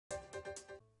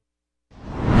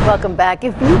Welcome back.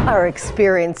 If you are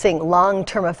experiencing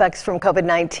long-term effects from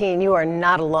COVID-19, you are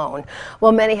not alone.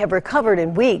 While many have recovered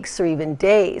in weeks or even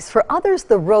days, for others,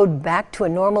 the road back to a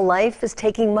normal life is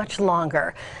taking much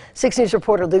longer. 6 News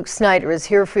reporter Luke Snyder is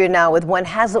here for you now with one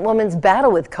Haslett woman's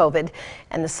battle with COVID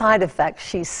and the side effects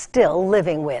she's still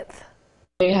living with.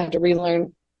 You have to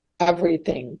relearn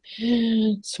everything.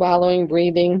 Swallowing,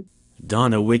 breathing.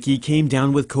 Donna Wicki came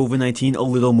down with COVID-19 a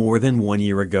little more than 1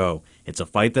 year ago. It's a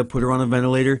fight that put her on a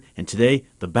ventilator, and today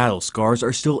the battle scars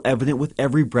are still evident with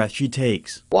every breath she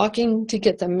takes. Walking to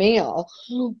get the mail,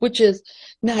 which is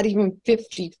not even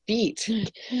 50 feet.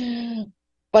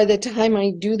 By the time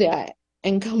I do that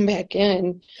and come back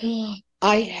in,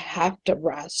 I have to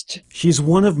rest. She's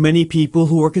one of many people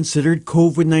who are considered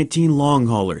COVID-19 long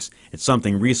haulers. It's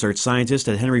something research scientists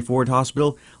at Henry Ford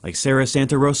Hospital like Sarah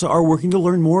Santa Rosa are working to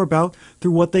learn more about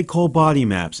through what they call body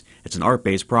maps. It's an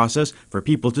art-based process for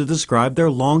people to describe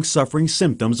their long-suffering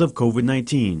symptoms of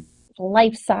COVID-19.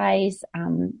 Life-size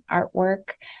artwork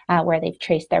where they've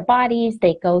traced their bodies.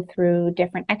 They go through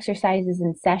different exercises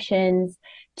and sessions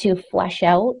to flesh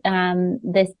out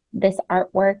this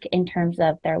artwork in terms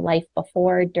of their life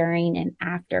before, during, and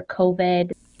after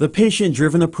COVID. The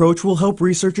patient-driven approach will help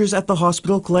researchers at the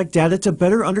hospital collect data to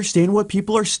better understand what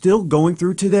people are still going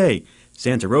through today.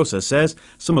 Santa Rosa says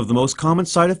some of the most common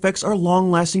side effects are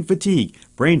long-lasting fatigue,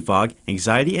 brain fog,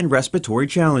 anxiety, and respiratory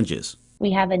challenges.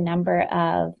 We have a number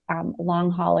of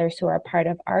long haulers who are part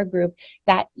of our group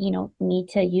that, need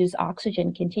to use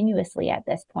oxygen continuously at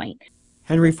this point.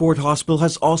 Henry Ford Hospital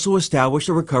has also established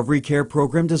a recovery care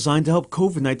program designed to help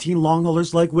COVID-19 long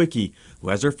haulers like Wicki, who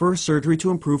has her first surgery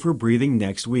to improve her breathing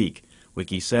next week.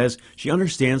 Wicki says she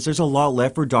understands there's a lot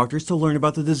left for doctors to learn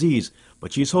about the disease,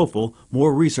 but she's hopeful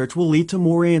more research will lead to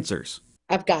more answers.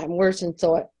 I've gotten worse, and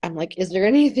so I'm like, is there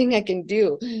anything I can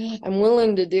do? I'm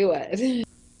willing to do it.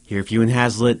 Here for you in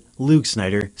Haslett, Luke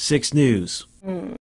Snyder, 6 News.